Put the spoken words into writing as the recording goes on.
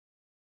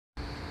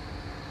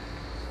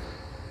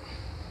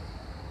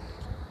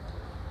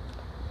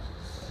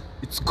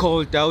It's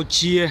cold out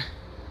here.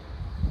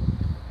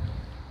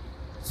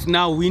 It's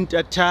now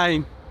winter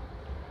time.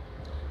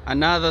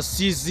 Another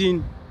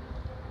season.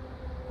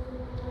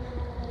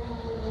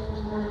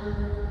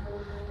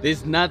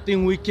 There's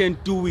nothing we can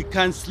do. We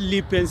can't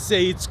sleep and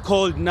say it's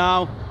cold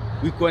now.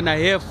 We're gonna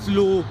have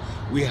flu.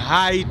 We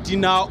hide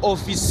in our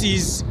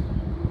offices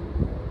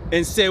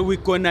and say we're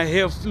gonna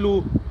have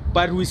flu,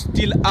 but we're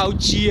still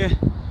out here.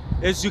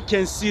 As you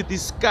can see, the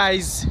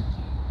skies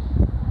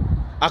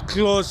are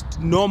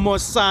closed. No more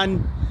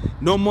sun,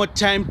 no more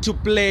time to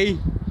play.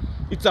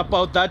 It's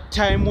about that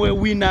time where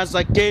winners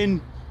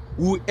again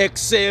will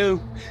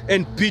excel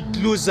and beat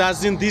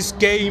losers in this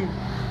game.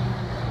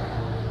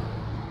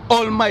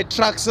 All my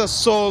trucks are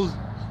sold.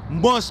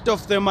 Most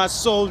of them are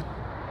sold.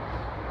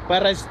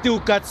 But I still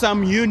got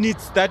some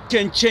units that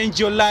can change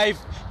your life,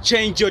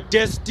 change your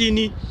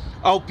destiny.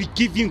 I'll be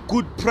giving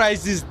good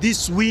prizes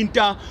this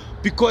winter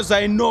because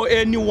I know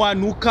anyone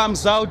who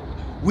comes out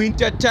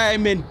winter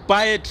time and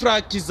buy a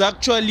truck is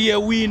actually a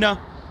winner.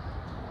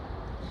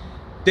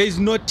 There is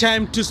no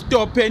time to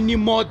stop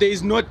anymore. There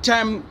is no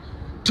time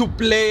to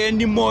play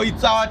anymore.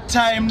 It's our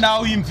time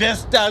now,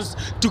 investors,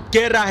 to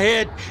get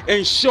ahead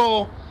and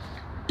show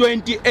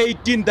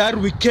 2018 that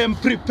we came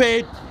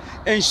prepared,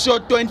 and show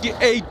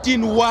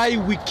 2018 why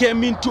we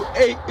came into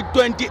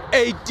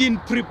 2018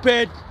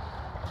 prepared,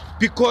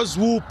 because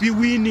we'll be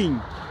winning.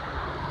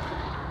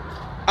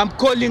 I'm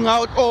calling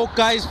out all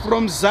guys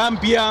from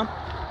Zambia,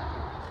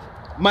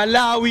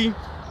 Malawi,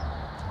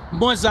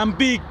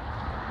 Mozambique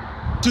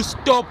to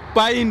stop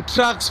buying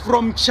trucks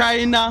from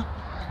China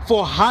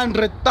for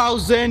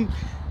 100,000.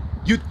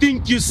 You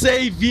think you're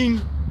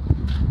saving?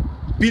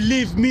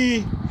 Believe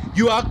me,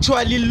 you're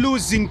actually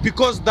losing,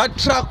 because that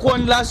truck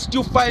won't last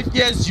you 5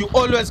 years. You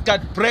always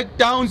got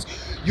breakdowns.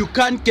 You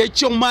can't get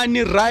your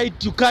money right.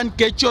 You can't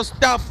get your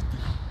stuff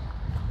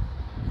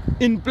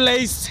in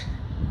place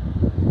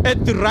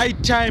at the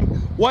right time.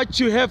 What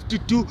you have to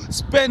do,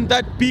 spend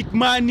that big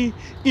money,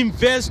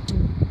 invest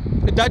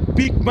that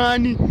big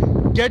money,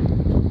 get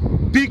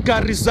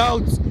bigger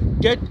results,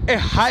 get a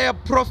higher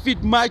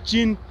profit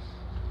margin.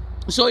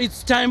 So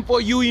it's time for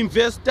you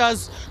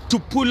investors to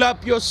pull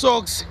up your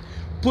socks,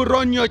 put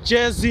on your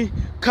jersey,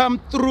 come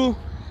through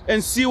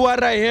and see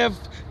what I have.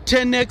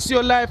 10x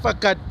your life. I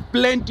got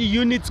plenty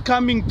units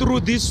coming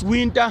through this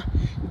winter.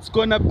 It's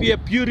gonna be a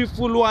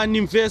beautiful one,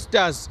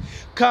 investors.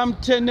 Come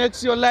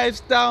 10x your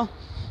lifestyle.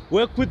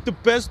 Work with the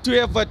best to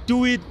ever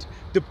do it,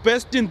 the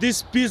best in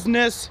this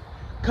business.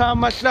 Khaya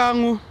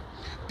Mahlangu,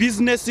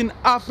 Business in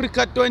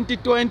Africa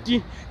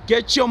 2020.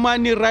 Get your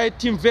money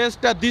right,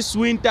 investor, this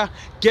winter.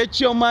 Get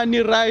your money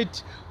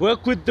right.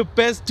 Work with the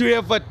best to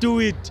ever do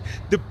it,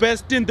 the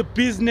best in the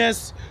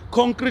business.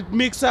 Concrete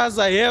mixers,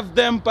 I have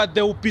them, but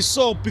they will be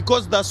sold,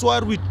 because that's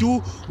what we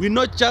do. We're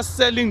not just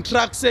selling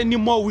trucks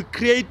anymore. We're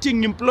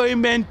creating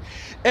employment,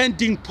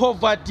 ending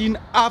poverty in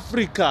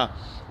Africa.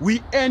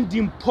 We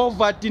ending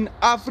poverty in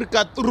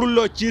Africa through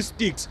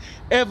logistics.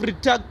 Every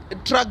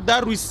truck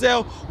that we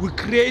sell, we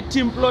create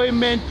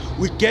employment.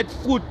 We get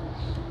food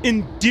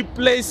in deep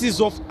places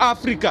of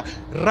Africa.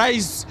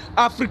 Rise,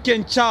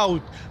 African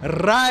child.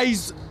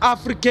 Rise,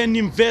 African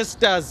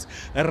investors.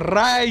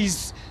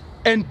 Rise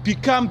and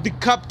become the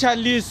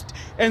capitalist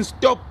and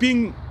stop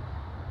being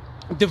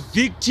the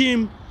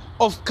victim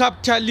of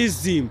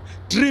capitalism.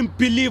 Dream,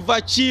 believe,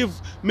 achieve.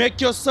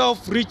 Make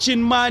yourself rich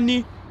in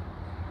money.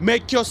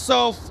 Make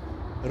yourself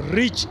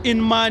rich in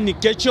money.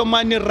 Get your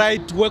money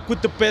right. Work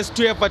with the best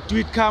to ever do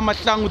it. Khaya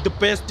Mahlangu, the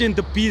best in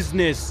the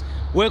business.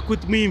 Work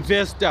with me,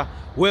 investor.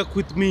 Work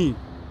with me.